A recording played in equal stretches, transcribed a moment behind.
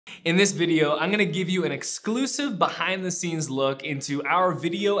In this video, I'm gonna give you an exclusive behind-the-scenes look into our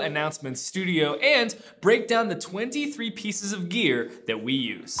video announcement studio and break down the 23 pieces of gear that we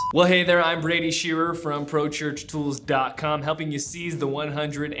use. Well, hey there, I'm Brady Shearer from ProChurchTools.com, helping you seize the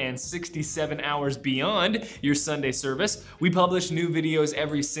 167 hours beyond your Sunday service. We publish new videos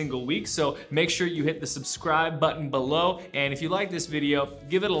every single week, so make sure you hit the subscribe button below, and if you like this video,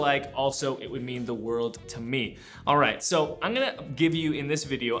 give it a like. Also, it would mean the world to me. All right, so I'm gonna give you in this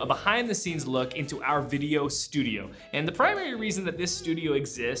video a behind the scenes look into our video studio. And the primary reason that this studio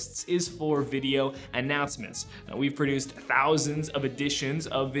exists is for video announcements. Now, we've produced thousands of editions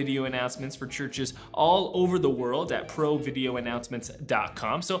of video announcements for churches all over the world at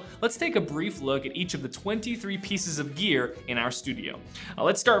provideoannouncements.com. So let's take a brief look at each of the 23 pieces of gear in our studio.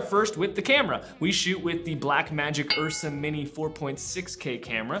 Let's start first with the camera. We shoot with the Blackmagic Ursa Mini 4.6K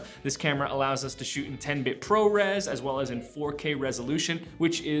camera. This camera allows us to shoot in 10-bit ProRes as well as in 4K resolution,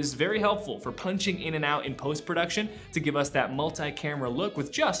 which is very helpful for punching in and out in post-production to give us that multi-camera look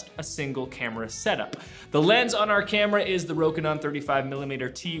with just a single camera setup. The lens on our camera is the Rokinon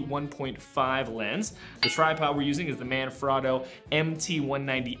 35mm T1.5 lens. The tripod we're using is the Manfrotto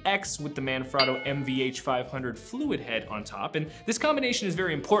MT190X with the Manfrotto MVH500 fluid head on top. And this combination is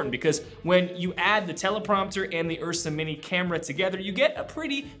very important because when you add the teleprompter and the Ursa Mini camera together, you get a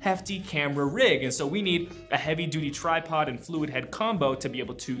pretty hefty camera rig. And so we need a heavy-duty tripod and fluid head combo to be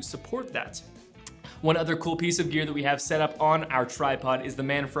able to support that. One other cool piece of gear that we have set up on our tripod is the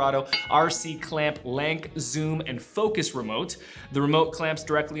Manfrotto RC Clamp Lank, Zoom, and Focus remote. The remote clamps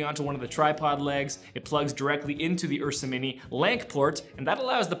directly onto one of the tripod legs. It plugs directly into the Ursa Mini Lank port, and that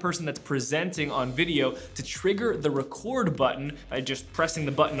allows the person that's presenting on video to trigger the record button by just pressing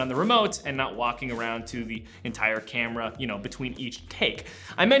the button on the remote and not walking around to the entire camera, between each take.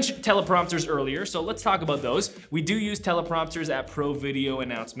 I mentioned teleprompters earlier, so let's talk about those. We do use teleprompters at Pro Video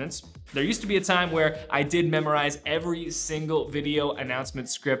Announcements. There used to be a time where I did memorize every single video announcement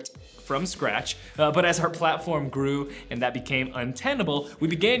script from scratch, but as our platform grew and that became untenable, we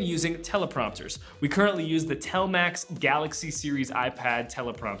began using teleprompters. We currently use the Telmax Galaxy Series iPad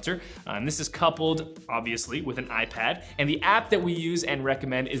teleprompter, and this is coupled, obviously, with an iPad, and the app that we use and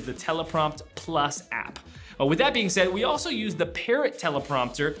recommend is the Teleprompt Plus app. With that being said, we also use the Parrot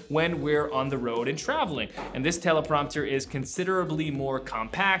teleprompter when we're on the road and traveling. And this teleprompter is considerably more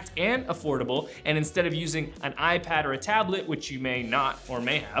compact and affordable. And instead of using an iPad or a tablet, which you may not or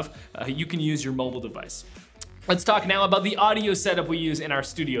may have, you can use your mobile device. Let's talk now about the audio setup we use in our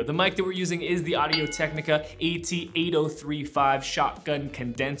studio. The mic that we're using is the Audio-Technica AT8035 shotgun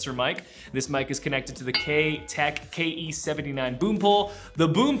condenser mic. This mic is connected to the K-Tech KE79 boom pole. The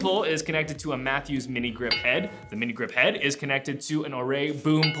boom pole is connected to a Matthews mini grip head. The mini grip head is connected to an Array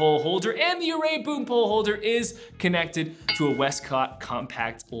boom pole holder, and the Array boom pole holder is connected to a Westcott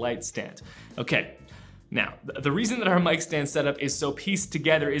compact light stand. Okay. Now, the reason that our mic stand setup is so pieced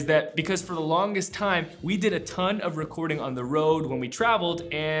together is that because for the longest time, we did a ton of recording on the road when we traveled,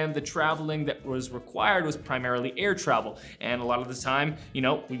 and the traveling that was required was primarily air travel. And a lot of the time,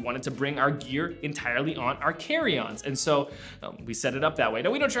 we wanted to bring our gear entirely on our carry-ons. And so we set it up that way.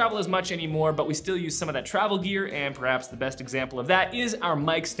 Now, we don't travel as much anymore, but we still use some of that travel gear, and perhaps the best example of that is our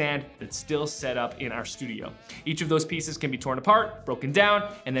mic stand that's still set up in our studio. Each of those pieces can be torn apart, broken down,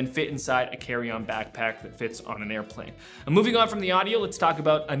 and then fit inside a carry-on backpack that fits on an airplane. Moving on from the audio, let's talk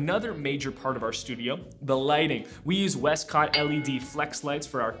about another major part of our studio, the lighting. We use Westcott LED flex lights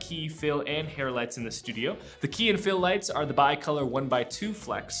for our key, fill, and hair lights in the studio. The key and fill lights are the bicolor 1x2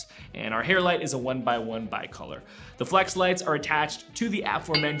 flex, and our hair light is a 1x1 bicolor. The flex lights are attached to the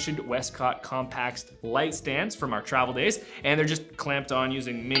aforementioned Westcott compact light stands from our travel days, and they're just clamped on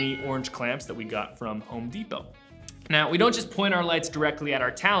using mini orange clamps that we got from Home Depot. Now, we don't just point our lights directly at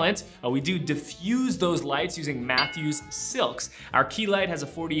our talent, we do diffuse those lights using Matthews silks. Our key light has a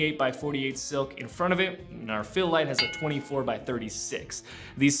 48x48 silk in front of it, and our fill light has a 24x36.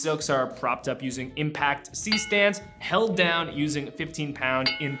 These silks are propped up using impact C-stands, held down using 15-pound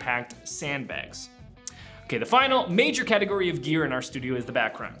impact sandbags. Okay, the final major category of gear in our studio is the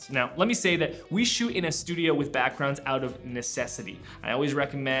backgrounds. Now, let me say that we shoot in a studio with backgrounds out of necessity. I always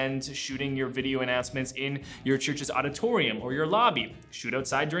recommend shooting your video announcements in your church's auditorium or your lobby. Shoot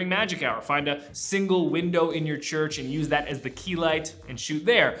outside during magic hour. Find a single window in your church and use that as the key light and shoot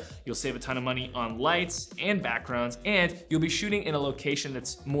there. You'll save a ton of money on lights and backgrounds, and you'll be shooting in a location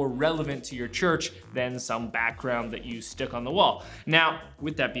that's more relevant to your church than some background that you stick on the wall. Now,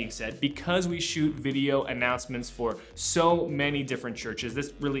 with that being said, because we shoot video announcements announcements for so many different churches.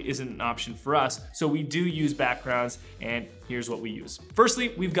 This really isn't an option for us, so we do use backgrounds, and here's what we use.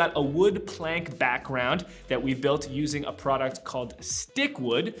 Firstly, we've got a wood plank background that we built using a product called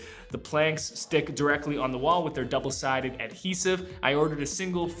Stickwood. The planks stick directly on the wall with their double-sided adhesive. I ordered a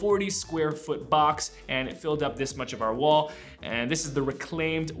single 40 square foot box, and it filled up this much of our wall, and this is the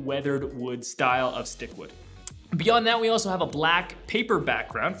reclaimed weathered wood style of Stickwood. Beyond that, we also have a black paper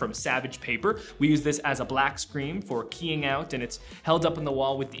background from Savage Paper. We use this as a black screen for keying out, and it's held up on the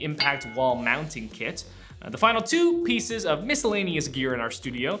wall with the impact wall mounting kit. The final two pieces of miscellaneous gear in our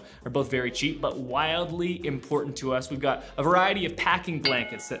studio are both very cheap, but wildly important to us. We've got a variety of packing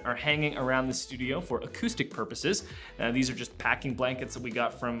blankets that are hanging around the studio for acoustic purposes. These are just packing blankets that we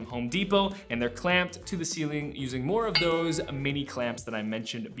got from Home Depot, and they're clamped to the ceiling using more of those mini clamps that I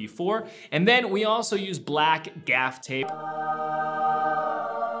mentioned before. And then we also use black gaff tape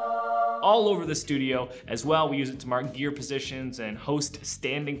all over the studio as well. We use it to mark gear positions and host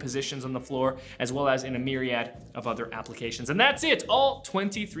standing positions on the floor, as well as in a myriad of other applications. And that's it, all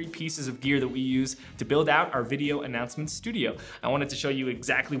 23 pieces of gear that we use to build out our video announcement studio. I wanted to show you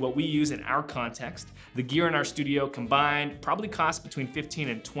exactly what we use in our context. The gear in our studio combined probably costs between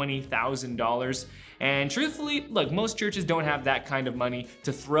 $15,000 and $20,000. And truthfully, look, most churches don't have that kind of money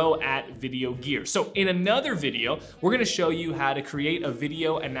to throw at video gear. So in another video, we're gonna show you how to create a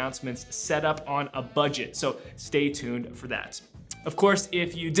video announcements setup on a budget. So stay tuned for that. Of course,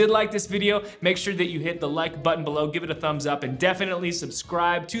 if you did like this video, make sure that you hit the like button below, give it a thumbs up, and definitely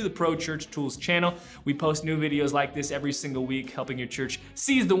subscribe to the Pro Church Tools channel. We post new videos like this every single week, helping your church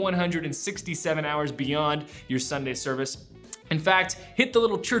seize the 167 hours beyond your Sunday service. In fact, hit the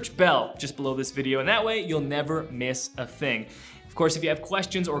little church bell just below this video, and that way you'll never miss a thing. Of course, if you have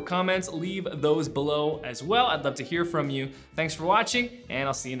questions or comments, leave those below as well. I'd love to hear from you. Thanks for watching, and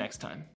I'll see you next time.